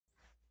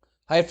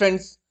Hi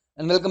friends,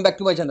 and welcome back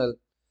to my channel.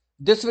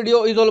 This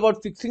video is all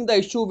about fixing the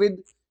issue with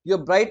your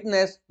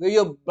brightness where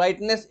your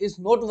brightness is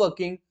not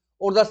working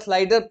or the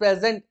slider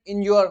present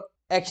in your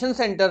action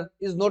center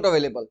is not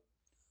available.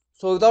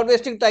 So without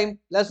wasting time,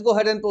 let's go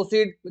ahead and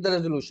proceed with the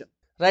resolution.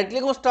 Right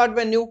click on start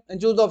menu and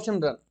choose the option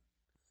run.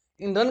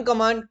 In run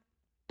command,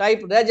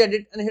 type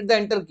regedit and hit the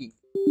enter key.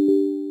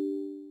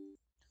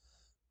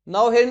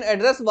 Now here in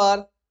address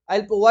bar,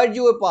 I'll provide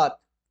you a path.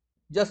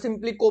 Just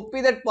simply copy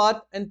that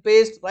path and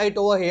paste right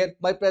over here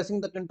by pressing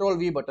the Ctrl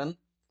V button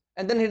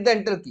and then hit the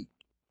enter key.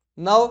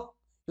 Now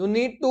you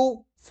need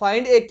to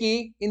find a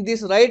key in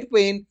this right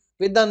pane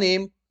with the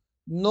name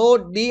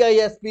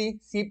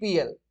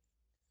no-disp-cpl,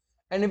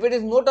 and if it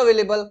is not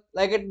available,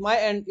 like at my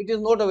end it is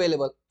not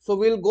available, so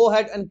we'll go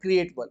ahead and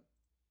create one.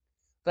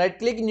 Right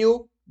click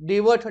new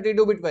dword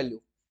 32-bit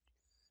value,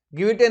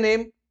 give it a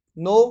name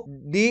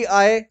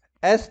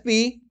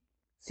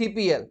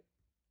no-disp-cpl.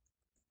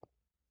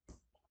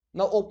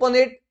 Now open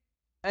it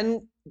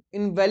and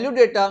in value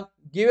data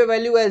give a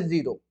value as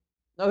 0.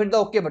 Now hit the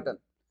OK button.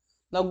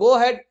 Now go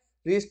ahead,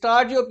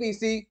 restart your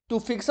PC to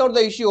fix out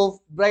the issue of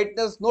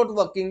brightness not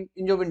working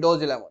in your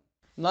Windows 11.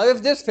 Now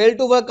if this failed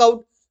to work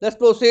out, let's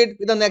proceed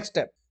with the next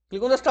step.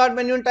 Click on the start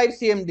menu and type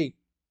cmd.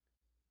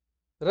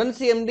 Run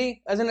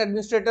cmd as an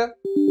administrator.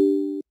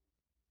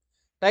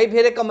 Type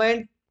here a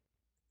command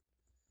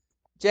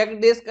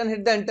chkdsk and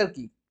hit the enter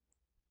key.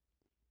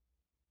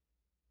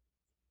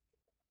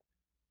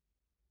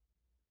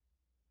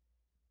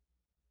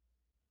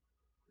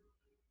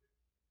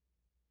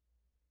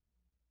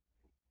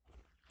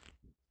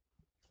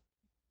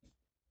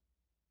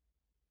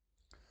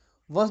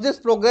 Once this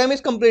program is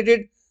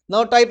completed,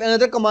 now type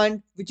another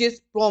command which is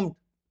prompt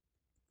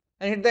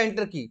and hit the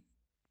enter key.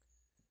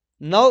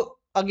 Now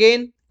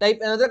again type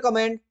another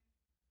command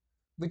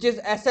which is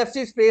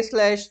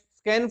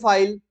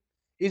sfc/scanfile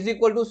is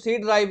equal to C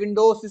drive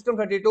Windows System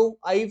 32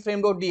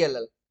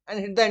 ieframe.dll and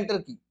hit the enter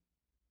key.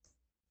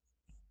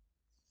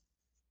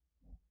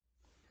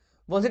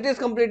 Once it is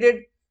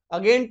completed,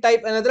 again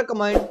type another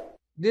command.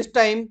 This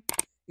time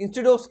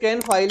instead of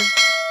scanfile,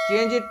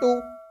 change it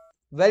to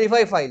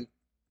verifyfile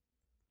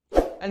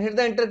and hit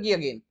the enter key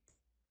again.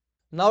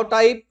 Now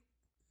type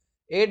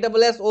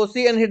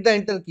assoc and hit the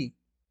enter key.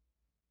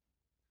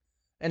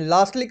 And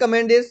lastly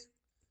command is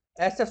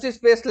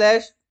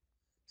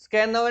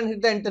sfc/scannow and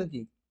hit the enter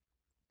key.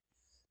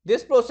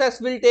 This process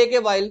will take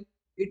a while.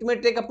 It may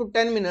take up to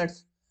 10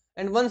 minutes.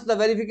 And once the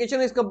verification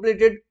is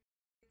completed,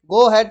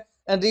 go ahead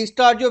and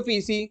restart your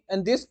PC,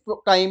 and this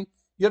time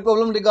your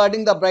problem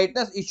regarding the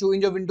brightness issue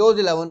in your Windows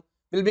 11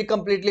 will be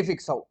completely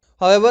fixed out.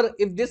 However,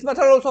 if this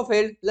method also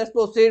failed, let's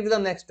proceed with the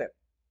next step.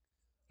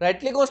 Right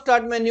click on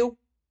start menu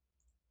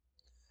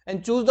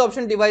and choose the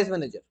option device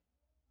manager.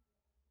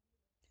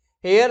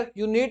 Here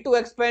you need to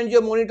expand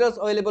your monitors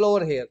available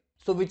over here.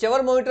 So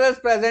whichever monitor is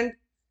present,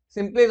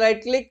 simply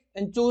right click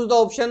and choose the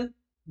option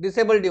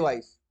disable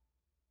device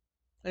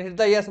and hit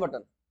the yes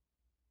button.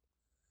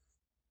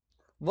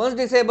 Once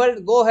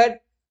disabled, go ahead,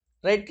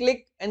 right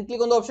click and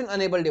click on the option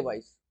enable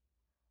device.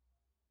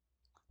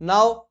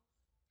 Now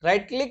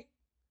right click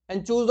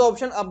and choose the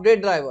option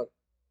update driver.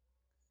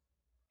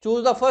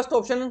 Choose the first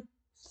option,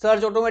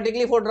 search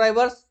automatically for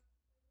drivers.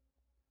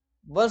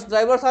 Once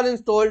drivers are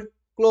installed,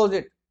 close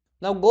it.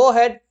 Now go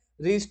ahead,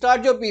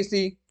 restart your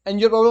PC, and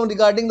your problem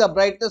regarding the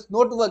brightness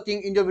not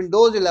working in your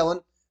Windows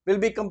 11 will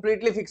be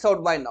completely fixed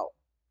out by now.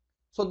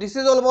 So this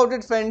is all about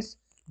it, friends.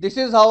 This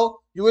is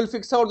how you will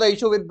fix out the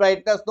issue with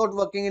brightness not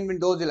working in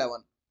Windows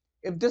 11.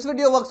 If this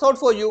video works out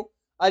for you,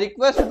 I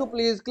request you to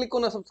please click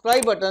on the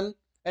subscribe button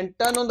and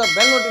turn on the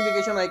bell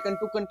notification icon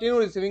to continue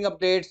receiving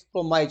updates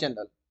from my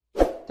channel.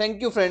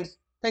 Thank you friends.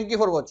 Thank you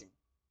for watching.